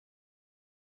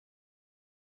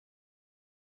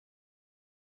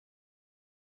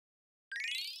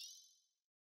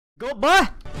Go, boy!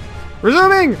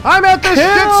 Resuming! I'm at the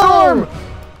shitstorm!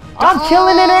 I'm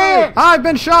killing an ant! I've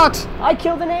been shot! I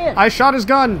killed an ant! I shot his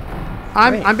gun.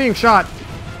 I'm being shot.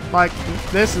 Like,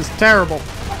 this is terrible.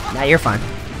 Nah, you're fine.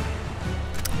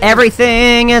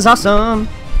 Everything is awesome.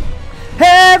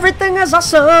 Everything is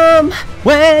awesome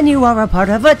when you are a part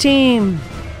of a team.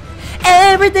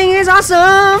 Everything is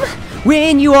awesome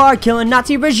when you are killing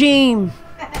Nazi regime.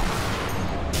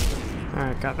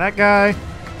 Alright, got that guy.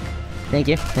 Thank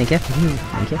you, thank you,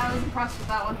 thank you. I was impressed with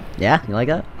that one. Yeah, you like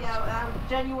that? Yeah,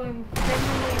 genuinely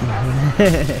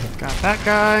impressed. Got that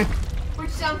guy. Which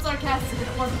sounds sarcastic, and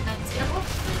it wasn't meant to.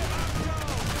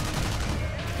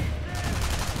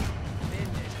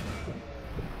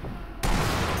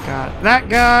 Got that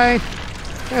guy.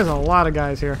 There's a lot of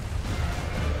guys here.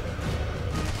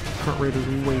 Heart rate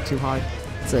is way too high.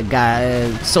 It's a guy,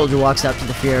 soldier walks up to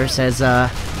the Führer, says,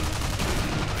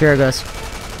 Führer goes,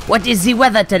 "What is the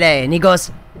weather today?" And he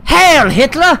goes, "Hail,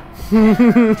 Hitler!"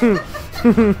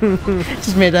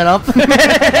 Just made that up.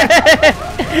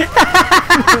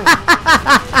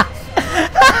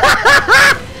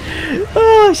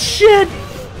 Oh, shit.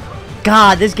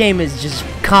 God, this game is just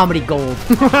comedy gold.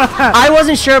 I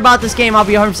wasn't sure about this game, I'll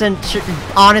be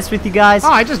 100% honest with you guys.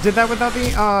 Oh, I just did that without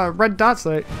the red dot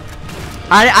sight.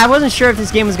 I wasn't sure if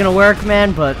this game was gonna work,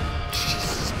 man, but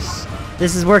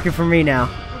this is working for me now.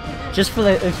 Just for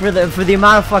the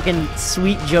amount of fucking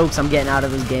sweet jokes I'm getting out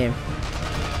of this game.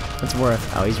 It's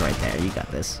worth. Oh, he's right there. You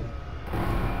got this.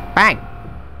 Bang!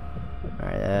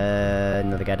 Alright,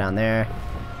 another guy down there.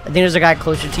 I think there's a guy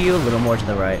closer to you, a little more to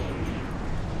the right.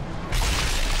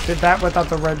 Did that without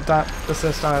the red dot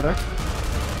assist either.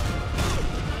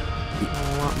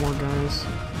 A lot more guys.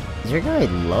 Is your guy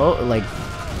low? Like,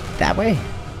 that way?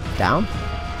 Down?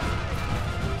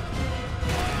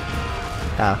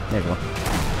 Oh, there's one.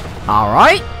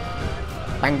 Alright!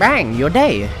 Bang bang, your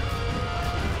day.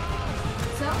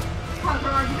 So, counter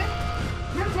argument,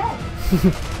 you're dead.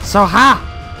 So ha!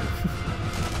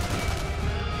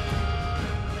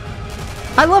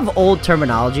 I love old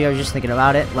terminology, I was just thinking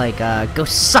about it. Like, go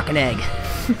suck an egg.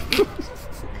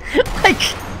 Like,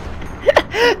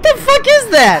 the fuck is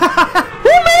that? Who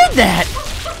made that?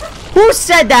 Who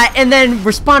said that and then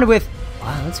responded with,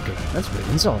 "Wow, that's a good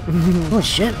insult." Oh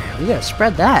shit, man, we gotta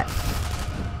spread that.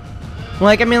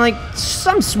 Like, I mean, like,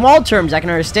 some small terms I can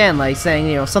understand, like saying,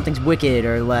 you know, something's wicked,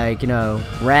 or like, you know,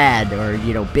 rad, or,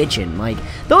 you know, bitchin'. Like,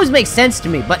 those make sense to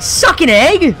me, but suck an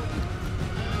egg?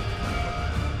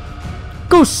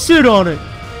 Go sit on it.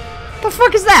 The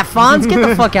fuck is that, Fonz? Get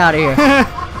the fuck out of here.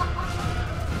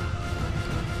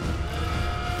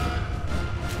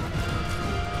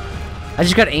 I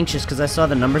just got anxious because I saw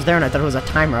the numbers there and I thought it was a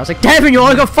timer. I was like, Devin, you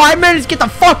only got 5 minutes, get the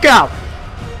fuck out!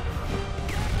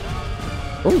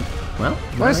 Ooh, well.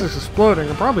 The place is exploding.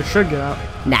 I probably should get out.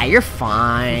 Nah, you're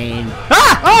fine.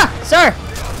 Ah! Ah! Sir!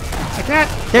 I can't.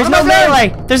 There's no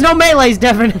melee! There's no melees,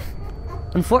 Devin!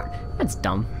 That's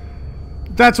dumb.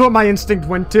 That's what my instinct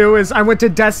went to, is I went to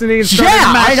Destiny and started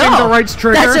I mashing know. the right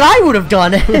trigger. That's what I would have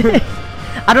done.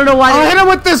 I don't know why. I'll hit him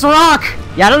with this rock!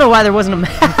 Yeah, I don't know why there wasn't a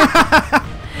map.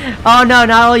 Oh no,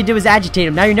 not all you did was agitate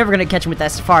him. Now you're never gonna catch him with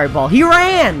that safari ball. He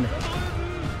ran!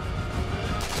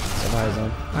 Safari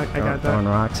zone. I got that. Throwing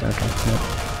rocks, okay. Yep.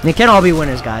 They can't all be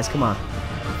winners, guys, come on.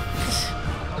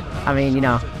 I mean, you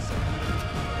know.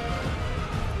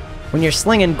 When you're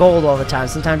slinging gold all the time,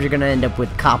 sometimes you're gonna end up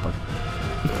with copper.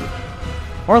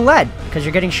 Or lead, because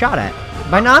you're getting shot at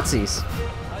by Nazis.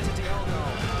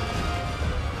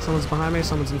 Someone's behind me,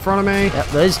 someone's in front of me. Yep,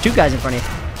 there's 2 guys in front of you.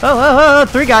 Oh,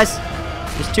 3 guys.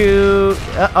 There's 2.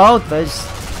 Oh, there's.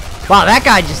 Wow, that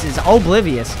guy just is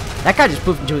oblivious. That guy just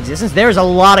poofed into existence. There's a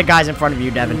lot of guys in front of you,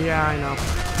 Devin. Yeah, I know.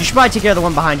 You should probably take care of the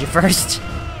one behind you first.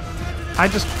 I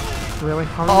just really.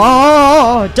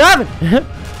 Oh, Devin!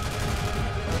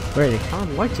 Where is he? I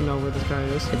would like to know where this guy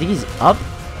is. I think he's up.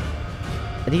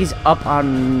 I think he's up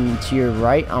on to your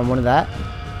right on one of that.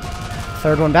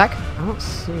 3rd one back. I don't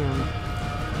see him.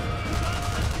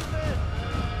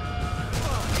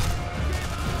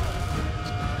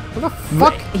 Where the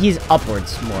fuck? He's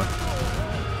upwards more.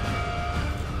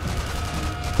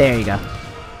 There you go.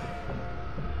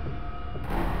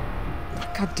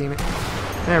 God damn it.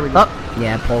 There we go. Oh,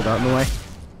 yeah, pulled out in the way.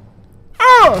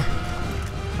 Oh!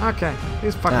 Okay,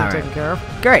 he's fucking All right. taken care of.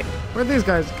 Great. Where are these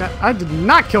guys? I did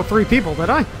not kill 3 people, did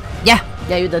I? Yeah,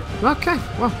 you did. Okay,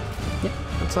 well. Yep.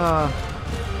 That's,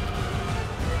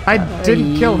 I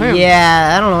didn't kill him.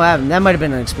 Yeah, I don't know what happened. That might have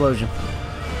been an explosion.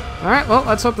 Alright, well,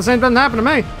 let's hope the same doesn't happen to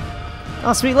me.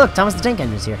 Oh, sweet, look, Thomas the Tank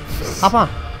Engine's here. Hop on.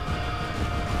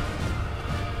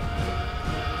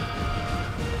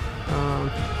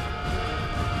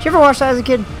 Did you ever watch that as a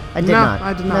kid? I did No, not.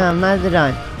 I did not. No, neither did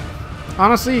I.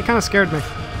 Honestly, you kind of scared me.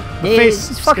 The Yeah, face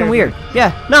it's fucking scared weird. me.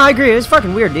 Yeah, no, I agree. It's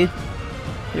fucking weird, dude.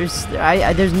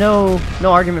 There's no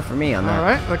argument for me on that. All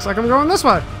right, looks like I'm going this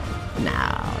way. No.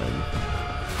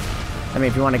 I mean,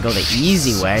 if you want to go the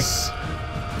easy way,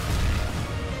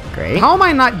 great. How am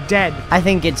I not dead? I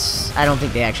don't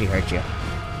think they actually hurt you.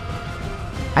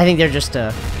 I think they're just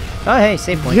oh hey,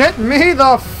 save point. Get me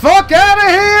the fuck out of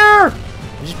here!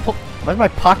 Why's my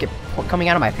pocket coming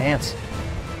out of my pants?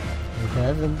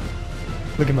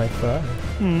 Look at my thigh.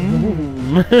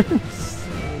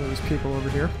 Those people over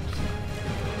here.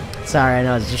 Sorry, I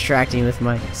know I was distracting you with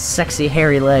my sexy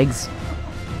hairy legs.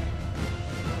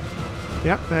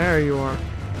 Yep, there you are.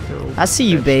 You I see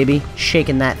you, bitch. baby.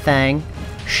 Shaking that thing.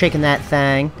 Shaking that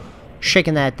thing.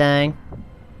 Shaking that thing.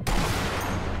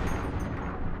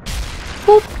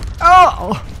 Boop.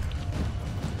 Oh!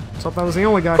 Thought that was the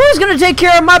only guy. Who's gonna take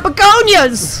care of my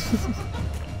begonias?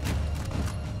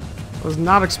 I was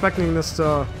not expecting this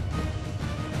to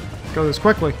go this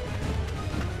quickly.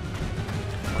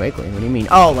 Quickly? What do you mean?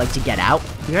 Oh, like to get out?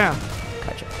 Yeah.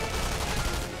 Gotcha.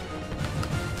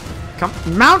 Come,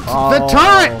 mount the Oh.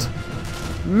 turret!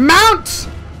 Mount!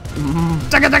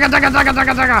 Daga, daga, daga, daga,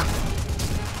 daga, daga.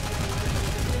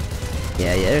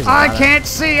 Yeah, there's a I lot of- can't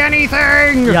see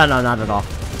anything! Yeah, no, not at all.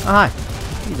 Oh, hi.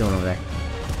 What are you doing over there?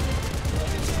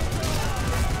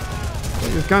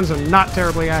 These guns are not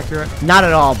terribly accurate. Not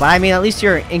at all, but I mean, at least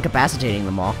you're incapacitating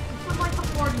them all. It's from like the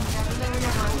 40s, and they were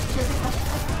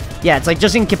never. Yeah, it's like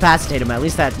just incapacitate them. At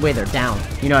least that way they're down.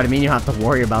 You know what I mean? You don't have to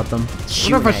worry about them. I wonder if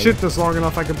Shooting I at you. shoot this long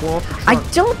enough I could blow up the I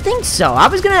truck. don't think so. I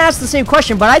was gonna ask the same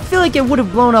question, but I feel like it would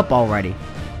have blown up already.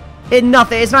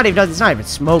 It's not even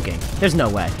smoking. There's no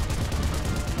way.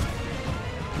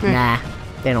 Eh. Nah,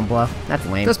 they don't blow. That's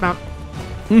lame. Dismount.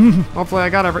 Hopefully I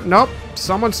got every. Nope.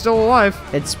 Someone's still alive.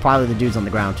 It's probably the dudes on the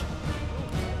ground.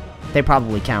 They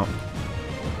probably count.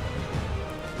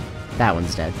 That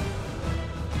one's dead.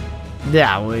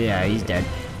 Yeah, well, yeah, he's dead.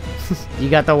 You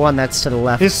got the one that's to the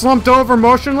left. He's slumped over,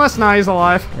 motionless. Now he's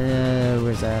alive.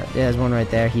 Where's that? Yeah, there's one right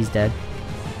there. He's dead.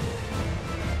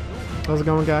 How's it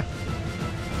going, guy?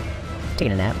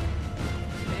 Taking a nap.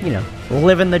 You know,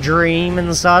 living the dream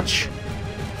and such.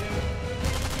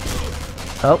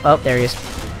 Oh, there he is.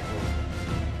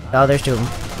 Oh, there's two of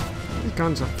them. These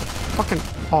guns are fucking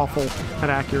awful at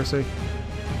accuracy.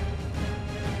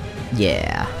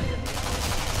 Yeah.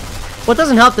 Well, it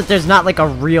doesn't help that there's not like a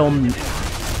real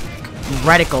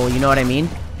reticle, you know what I mean?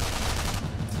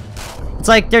 It's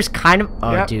like there's kind of.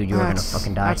 Oh, Yep, dude, you were gonna that's-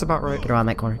 fucking die. that's about right. Get around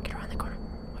that corner. Get around that corner.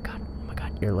 Oh my god. Oh my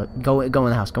god. You're go in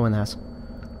the house. Go in the house.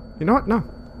 You know what? No.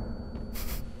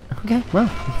 Okay. Well,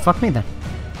 fuck me then.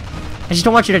 I just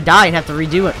don't want you to die and have to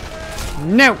redo it.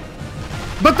 No.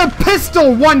 But the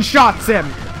pistol one-shots him.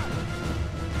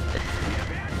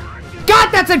 God,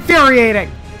 that's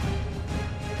infuriating.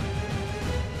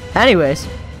 Anyways,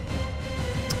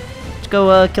 let's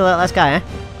go kill that last guy, eh?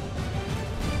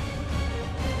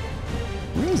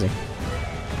 Amazing.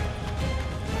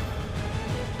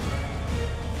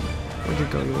 Where'd you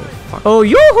go, you little fuck? Oh,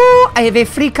 yoo-hoo! I have a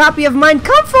free copy of Mein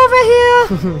Kampf over here!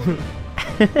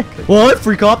 What?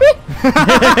 Free copy?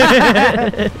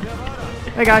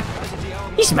 Hey, guy.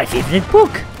 This is my favorite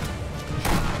book.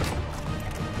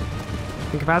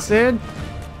 Incapacitated?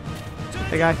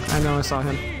 Hey, guy. I know I saw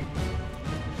him.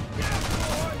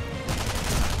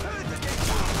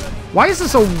 Why is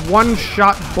this a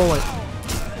one-shot bullet?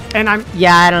 And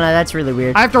Yeah, I don't know. That's really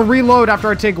weird. I have to reload after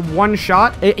I take one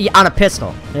shot. Yeah, on a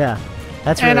pistol. Yeah.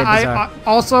 That's really And bizarre.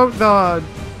 also the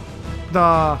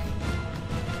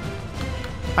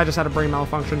I just had a brain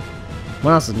malfunction.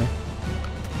 What else is new?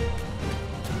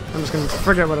 I'm just gonna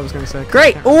forget what I was gonna say.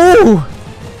 Great! Ooh!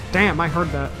 Damn, I heard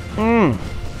that. Mmm.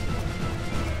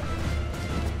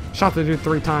 Shot the dude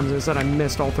 3 times and it said I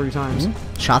missed all 3 times.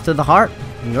 Shot through the heart.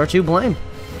 You're to blame.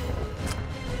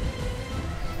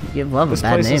 You give love a This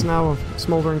bad place name. is now a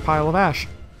smoldering pile of ash.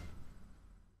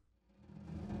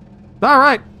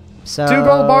 Alright, So 2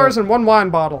 gold bars and 1 wine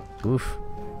bottle. Oof.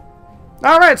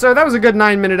 Alright, so that was a good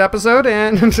 9-minute episode,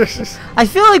 and I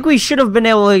feel like we should have been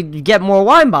able to get more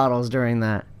wine bottles during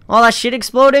that. All that shit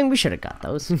exploding, we should have got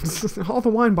those. all the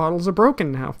wine bottles are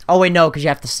broken now. Oh wait, no, because you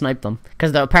have to snipe them.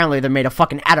 Because apparently they're made of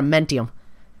fucking adamantium.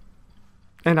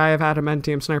 And I have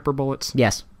adamantium sniper bullets.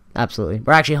 Yes, absolutely.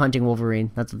 We're actually hunting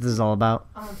Wolverine. That's what this is all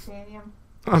about. Unobtainium.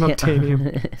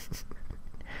 Unobtainium.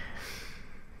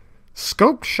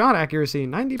 Scope shot accuracy,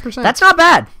 90%. That's not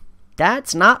bad.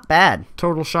 That's not bad.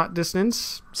 Total shot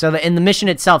distance. So in the mission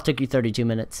itself took you 32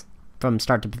 minutes from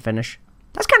start to finish.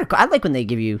 That's kind of cool. I like when they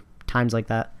give you times like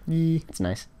that. Yee. It's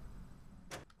nice.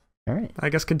 All right. I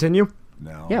guess continue.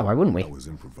 Now, Yeah, why wouldn't we? I was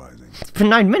improvising. It's been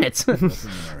 9 minutes. Nothing in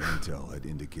our intel had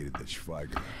indicated that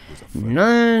Schweiger was a fighter.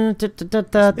 No,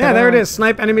 Yeah, there it is.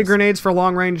 Snipe enemy grenades for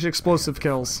long-range explosive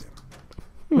kills.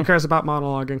 Who cares about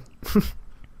monologuing?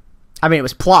 I mean, it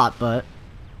was plot, but...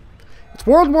 It's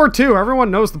World War II.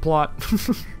 Everyone knows the plot.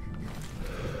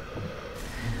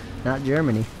 Not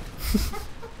Germany.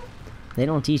 They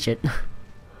don't teach it.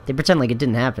 They pretend like it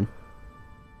didn't happen.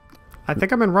 I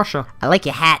think I'm in Russia. I like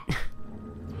your hat.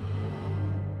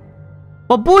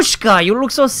 Babushka, you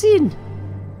look so thin.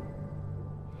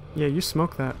 Yeah, you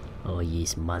smoke that. Oh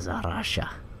yes, Mother Russia.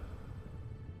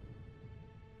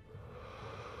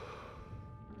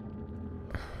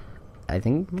 I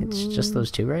think it's just those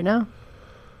two right now.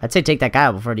 I'd say take that guy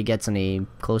out before he gets any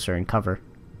closer and cover.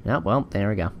 Oh, well, there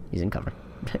we go. He's in cover.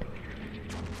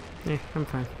 Yeah, I'm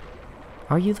fine.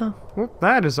 Are you though? Oh,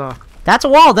 that is a... That's a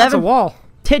wall, Devin. That's a wall.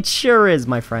 It sure is,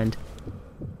 my friend.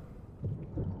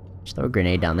 Just throw a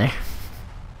grenade down there.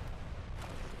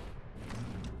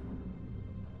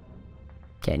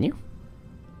 Can you?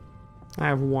 I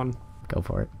have one. Go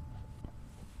for it.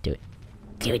 Do it.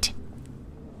 Do it.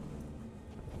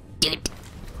 Do it.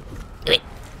 Do it.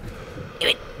 Do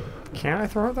it. Can I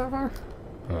throw it that far?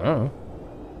 Oh.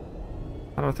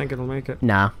 I don't think it'll make it.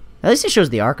 Nah. At least it shows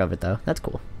the arc of it, though. That's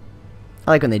cool.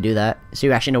 I like when they do that. So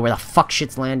you actually know where the fuck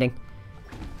shit's landing.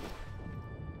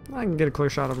 I can get a clear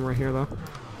shot of him right here, though.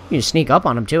 You can sneak up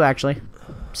on him, too, actually.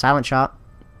 Silent shot.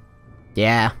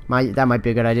 Yeah, that might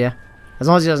be a good idea. As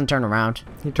long as he doesn't turn around.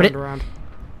 He turned around.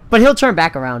 But he'll turn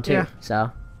back around, too. Yeah.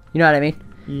 So, you know what I mean?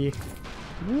 Yeah.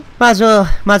 Might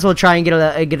as well try and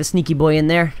get a sneaky boy in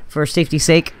there for safety's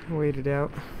sake. Wait it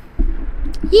out.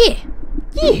 Yeah.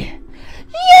 Yeah.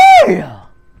 Yeah.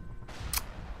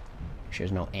 Sure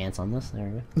there's no ants on this.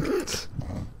 There we go.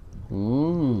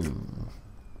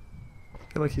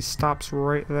 I feel like he stops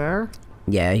right there.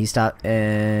 Yeah, he stopped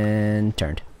and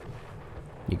turned.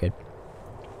 You good?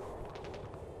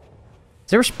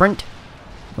 Is there a sprint?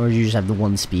 Or do you just have the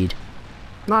one speed?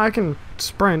 No, I can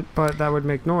sprint, but that would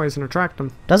make noise and attract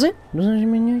him. Does it? Doesn't it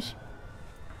make noise?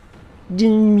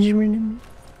 I'm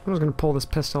just gonna pull this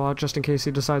pistol out just in case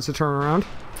he decides to turn around.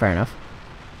 Fair enough.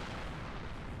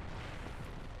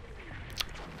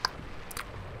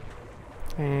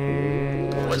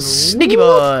 And... Sneaky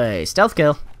boy! Stealth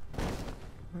kill.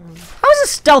 How is a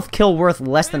stealth kill worth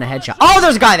less than a headshot? Oh,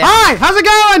 there's a guy there! Hi! How's it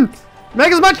going?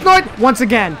 Make as much noise! Once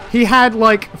again, he had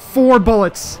like 4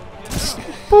 bullets.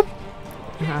 Boop.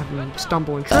 Have him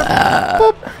stumble and trip.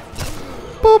 Boop.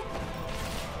 Boop.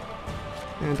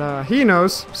 And he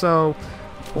knows, so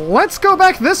let's go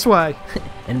back this way.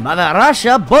 In Mother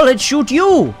Russia, bullets shoot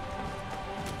you!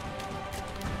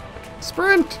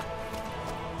 Sprint!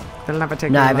 They'll never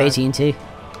take Nah, I me have alive. AT&T.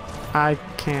 I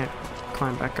can't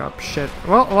climb back up. Shit.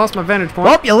 Well, I lost my vantage point.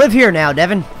 Well, you live here now,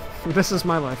 Devin. This is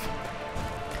my life.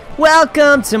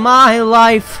 Welcome to my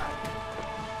life.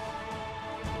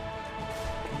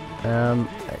 I don't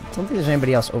think there's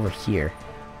anybody else over here.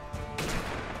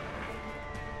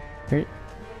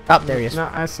 Oh, there he is. No,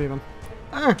 I see them.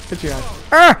 Ah, hit you out.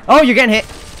 Oh, you're getting hit.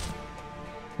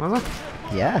 Was it?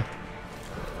 Yeah.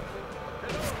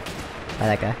 By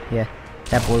that guy, yeah.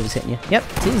 That boy was hitting you. Yep,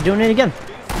 see, he's doing it again.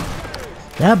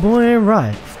 That boy ain't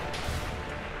right.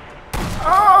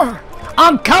 Oh,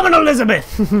 I'm coming,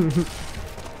 Elizabeth!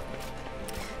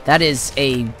 That is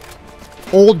a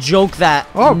old joke that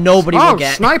nobody will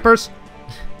get. Snipers!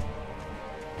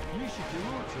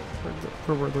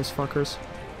 Where were those fuckers?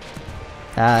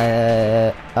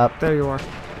 Up. There you are.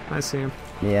 I see him.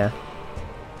 Yeah.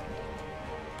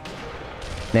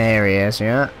 There he is,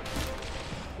 yeah.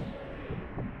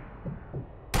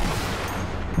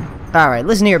 Alright,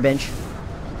 listen here, Bench.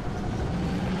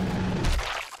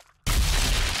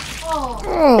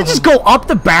 Oh, Did it just go up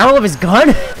the barrel of his gun?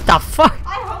 The fuck?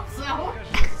 I hope so.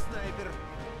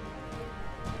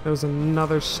 There was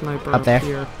another sniper Up there.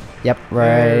 here. Yep,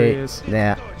 There he right. is.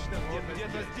 Yeah.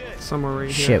 Somewhere right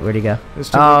here. Shit, where'd he go? There's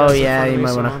two more Oh, guys in yeah, front of you me, might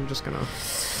so wanna. I'm just gonna...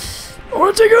 I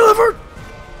wanna take your liver!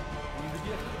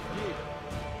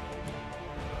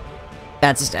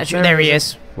 That's a statue. There he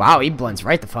is. Wow, he blends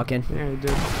right the fuck in. Yeah, he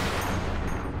did.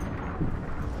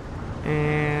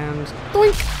 And...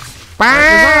 Doink!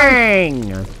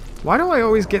 Bang! Why do I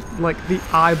always get, like, the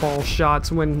eyeball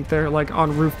shots when they're, like,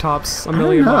 on rooftops a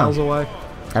million know. miles away?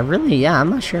 Yeah,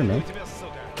 I'm not sure, man.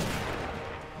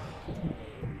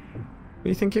 Where do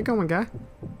you think you're going, guy?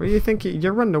 Where do you think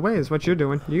you're running away is what you're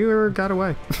doing. You got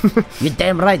away. You're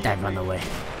damn right I run away.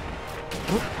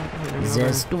 Oh,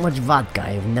 There's too much vodka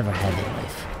I've never had in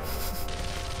life.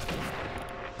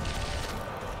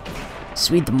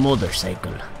 Sweet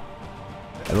motorcycle.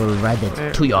 I will ride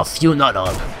it to your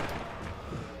funeral.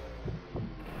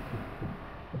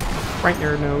 Right in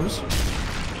your nose.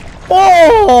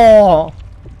 Oh!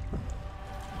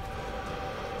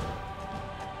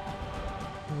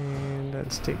 And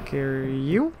let's take care of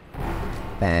you.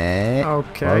 Okay.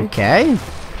 Okay.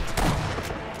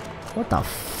 What the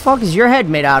fuck is your head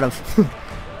made out of?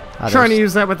 Oh, Trying to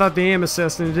use that without the aim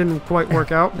assist and it didn't quite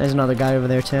work out. There's another guy over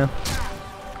there too.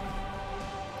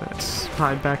 Let's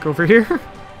hide back over here.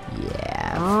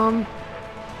 Yeah.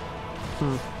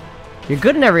 You're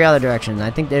good in every other direction. I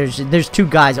think there's two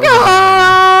guys over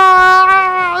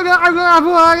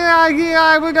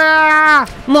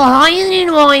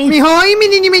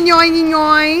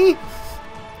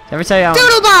Every time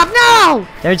Doodle Bob, no!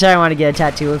 Every time I want to get a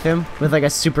tattoo of him with like a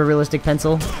super realistic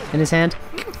pencil in his hand.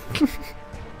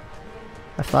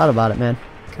 I thought about it, man.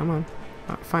 Come on.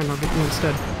 Fine, I'll get you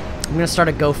instead. I'm gonna start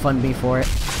a GoFundMe for it.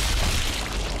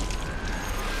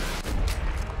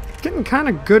 Getting kind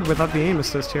of good without the aim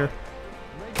assist here.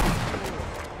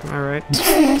 Alright.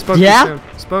 Spoke Yeah? too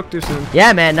soon. Spoke too soon.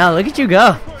 Yeah, man. No, look at you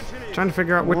go. Trying to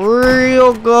figure out which...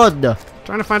 Real good.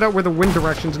 Trying to find out where the wind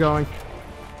direction's going.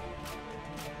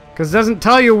 Because it doesn't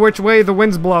tell you which way the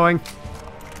wind's blowing.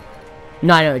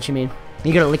 No, I know what you mean.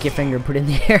 You gotta lick your finger and put it in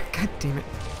the air. God damn it.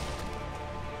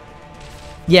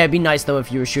 Yeah, it'd be nice though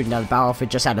if you were shooting out the barrel if it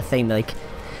just had a thing like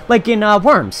in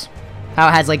Worms. How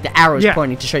it has like the arrows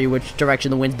pointing to show you which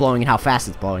direction the wind's blowing and how fast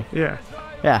it's blowing. Yeah.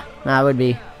 Yeah, that would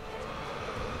be.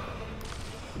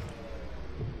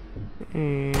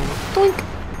 And doink.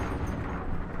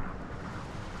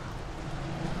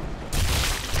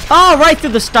 Oh, right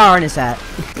through the star in his hat.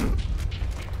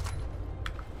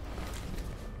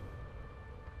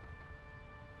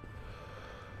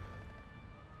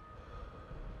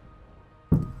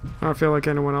 I don't feel like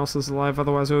anyone else is alive,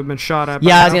 otherwise it would have been shot at. By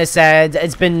Yeah, I was now. gonna say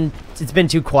it's been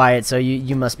too quiet, so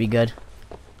you must be good.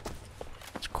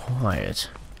 It's quiet.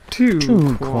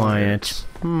 Too quiet.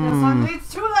 The song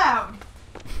it's too loud.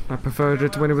 I preferred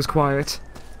it when it was quiet.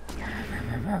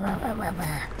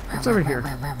 What's over here?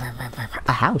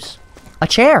 A house, a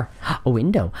chair, a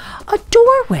window, a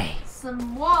doorway.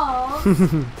 Some walls.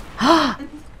 Some.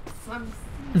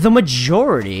 The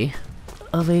majority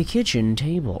of a kitchen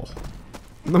table.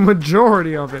 The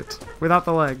majority of it, without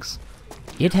the legs.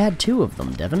 It had two of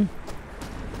them, Devin.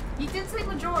 He did say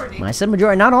majority. I said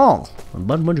majority, not all,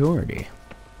 but majority.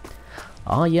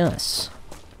 Ah, yes.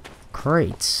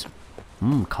 Crates.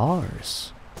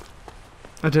 Cars.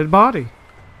 A dead body.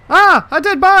 Ah! A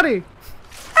dead body!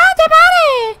 Oh, the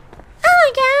body!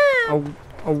 Oh my god!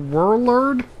 A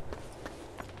whirlard?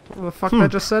 What the fuck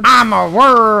that just said? I'm a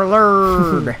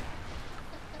whirlard!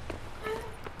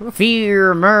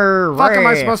 Fear, murder. Fuck am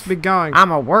I supposed to be going?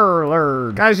 I'm a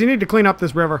whirlard. Guys, you need to clean up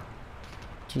this river.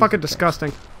 It's Jesus fucking Christ.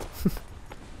 disgusting.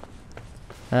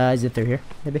 Is it through here?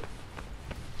 Maybe?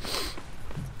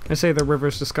 I say the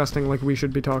river's disgusting like we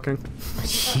should be talking.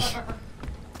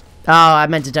 Oh, I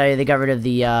meant to tell you, they got rid of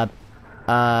the,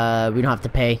 we don't have to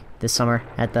pay this summer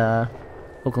at the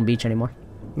Oakland Beach anymore.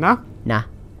 No? Nah.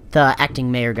 The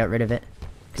acting mayor got rid of it.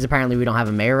 Because apparently we don't have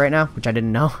a mayor right now, which I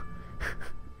didn't know.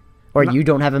 Or No. you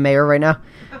don't have a mayor right now?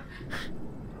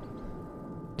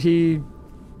 He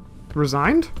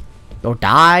resigned? Or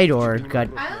died, or got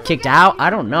kicked out?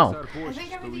 I don't know. I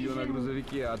think everything's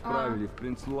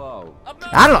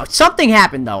I don't know. Something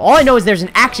happened, though. All I know is there's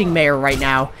an acting mayor right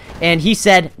now, and he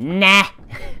said, nah.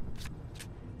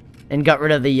 And got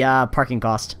rid of the parking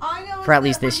cost. I know For at that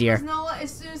least this when he year. was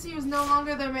as soon as he was no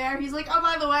longer the mayor, he's like, oh,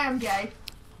 by the way, I'm gay.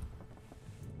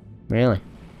 Really?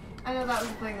 I know that was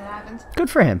the thing that happened. Good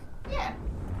for him. Yeah.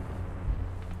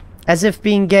 As if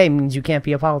being gay means you can't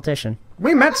be a politician.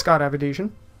 We met Scott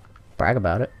Avedisian. Brag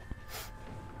about it.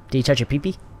 Did he touch your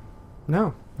pee-pee?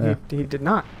 No, Yeah. he did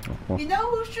not. You know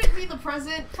who should be the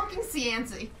president? Fucking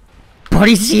Cianci.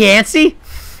 Buddy Cianci?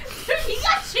 He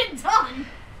got shit done.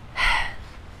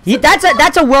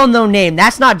 That's a well-known name.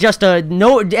 That's not just a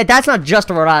That's not just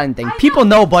a Rhode Island thing. I People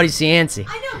know. know Buddy Cianci.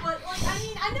 I know, but like, I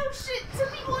mean, I know shit. Some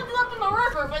people ended up in the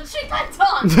river, but shit got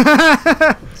done.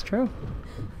 It's true.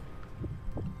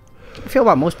 I feel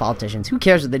about most politicians. Who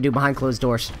cares what they do behind closed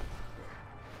doors?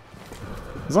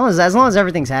 As long as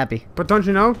everything's happy. But don't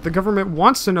you know, the government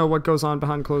wants to know what goes on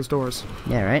behind closed doors.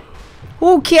 Yeah, right?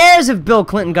 Who cares if Bill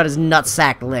Clinton got his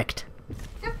nutsack licked?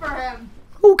 Good for him.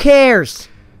 Who cares?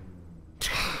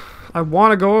 I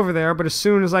want to go over there, but as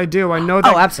soon as I do, I know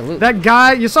that... Oh, absolutely. That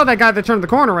guy, you saw that guy that turned the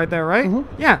corner right there, right?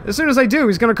 Yeah, as soon as I do,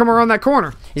 he's going to come around that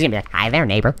corner. He's gonna be like, hi there,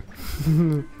 neighbor.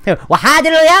 Well, hi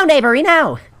there, neighbor, you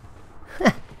know.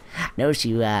 Notice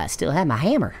you still have my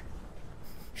hammer.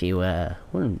 If you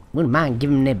wouldn't mind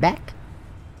giving it back.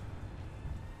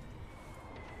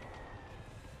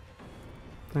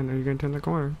 I know you're going to turn the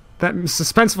corner. That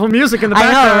suspenseful music in the I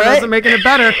know, background right? doesn't make it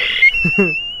better.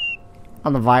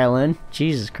 On the violin.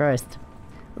 Jesus Christ.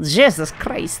 Jesus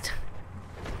Christ.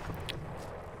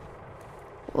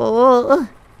 Oh,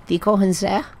 die kochen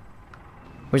sehr.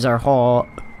 Where's our hall?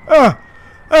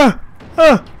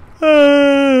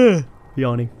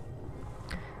 Yawning.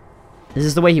 Is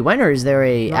this the way he went, or is there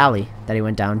a alley that he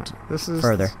went down This is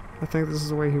further? I think this is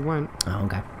the way he went. Oh,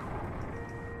 okay.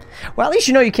 Well, at least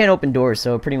you know you can't open doors,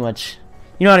 so pretty much,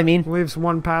 you know what I mean? Leaves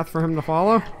one path for him to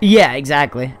follow. Yeah,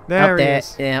 exactly. There Up he there.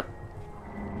 is. Yep.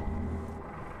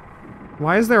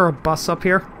 Why is there a bus up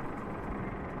here?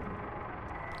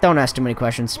 Don't ask too many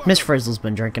questions. Miss Frizzle's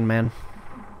been drinking, man.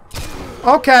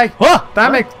 Okay. Oh!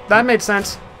 That made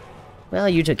sense. Well,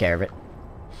 you took care of it.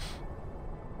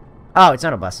 Oh, it's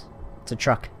not a bus. It's a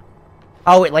truck.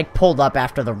 Oh, it like pulled up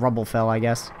after the rubble fell, I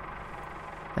guess.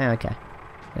 Okay.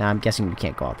 Now I'm guessing you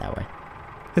can't go out that way.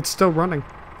 It's still running.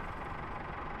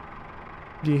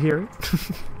 Do you hear it?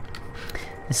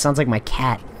 This sounds like my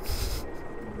cat.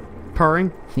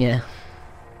 Purring. Yeah.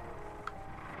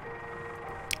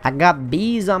 I got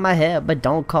bees on my head, but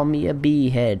don't call me a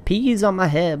bee head. Peas on my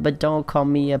head, but don't call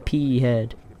me a pea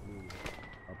head.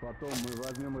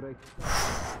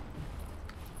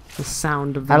 The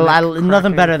sound of the neck Nothing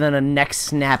cracking. better than a neck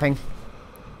snapping.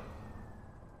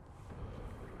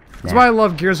 That's why I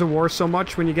love Gears of War so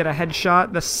much. When you get a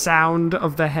headshot, the sound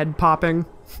of the head popping.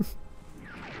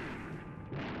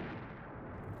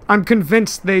 I'm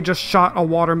convinced they just shot a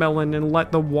watermelon and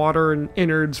let the water and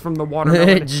innards from the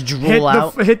watermelon Just drool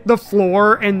out. hit the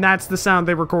floor, and that's the sound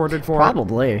they recorded for it.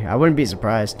 Probably. I wouldn't be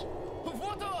surprised.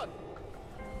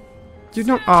 You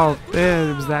know? Oh,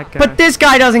 it was that guy. But this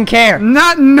guy doesn't care.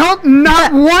 Not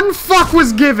one fuck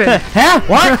was given. Huh?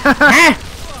 What? Huh?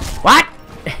 What?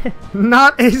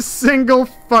 Not a single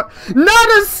fuck. Not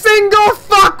a single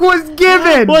fuck was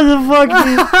given. What the fuck,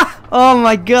 dude? Oh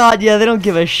my god, yeah, they don't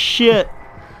give a shit.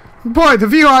 Boy, the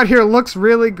view out here looks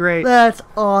really great. That's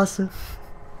awesome.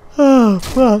 Oh,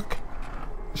 fuck.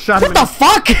 Shot him. What the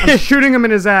fuck? I'm shooting him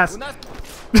in his ass.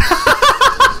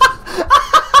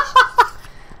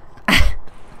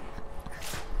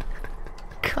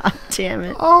 God damn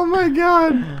it. Oh my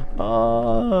god.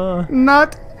 Oh.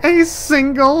 Not a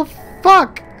single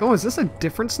fuck. Oh, is this a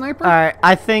different sniper? Alright,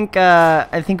 I think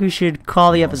we should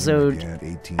call the episode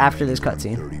after this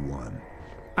cutscene.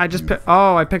 I just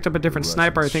I picked up a different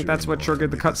sniper. I think that's what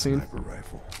triggered the cutscene.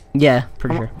 Yeah,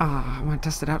 pretty sure. I want to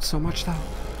test it out so much though.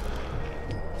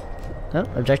 Oh,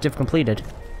 objective completed.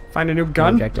 Find a new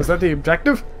gun? objective. Was that the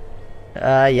objective?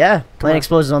 Yeah. Plane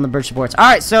explosions on the bridge supports.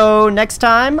 Alright, so next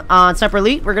time on Sniper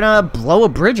Elite, we're gonna blow a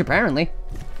bridge, apparently.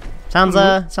 Sounds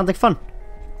like fun.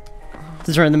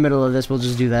 Since we're in the middle of this, we'll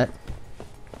just do that.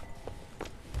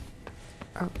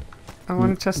 I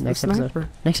want to test the Next sniper. episode.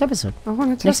 Next episode. I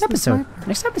want to Next test the episode. sniper.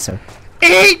 Next episode.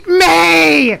 Eat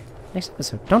me! Next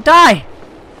episode. Don't die!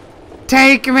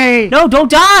 Take me! No,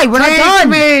 don't die! We're Take not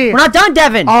done! me! We're not done,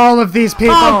 Devin! All of these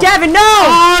people. Oh, Devin, no!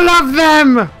 All of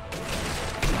them!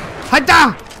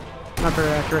 Hada! Not very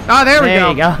accurate. Oh, there we There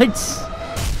go. you go. It's,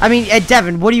 I mean,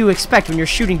 Devin, what do you expect when you're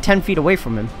shooting 10 feet away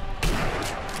from him?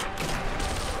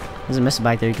 There's a missile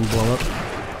back there you can blow up.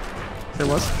 There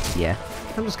was. Yeah.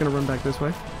 I'm just gonna run back this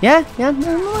way. Yeah, no,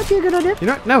 that'd be a good idea. You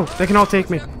know what? No, they can all take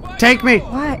me. Take me!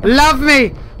 Why? Love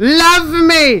me! Love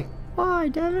me! Why,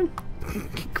 Devin?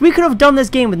 We could have done this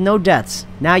game with no deaths.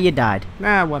 Now you died.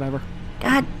 Nah, whatever.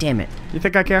 God damn it. You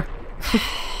think I care?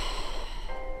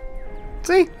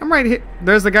 See? I'm right here.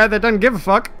 There's the guy that doesn't give a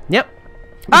fuck. Yep.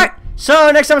 Alright, so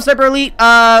next time on Sniper Elite,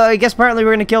 I guess apparently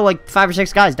we're gonna kill like 5 or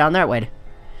 6 guys down that way.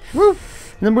 Woo! And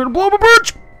then we're gonna blow up a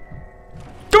bridge!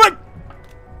 Do it!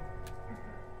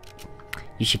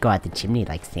 You should go out the chimney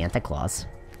like Santa Claus.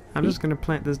 I'm just gonna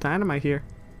plant this dynamite here.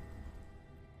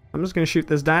 I'm just gonna shoot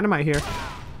this dynamite here.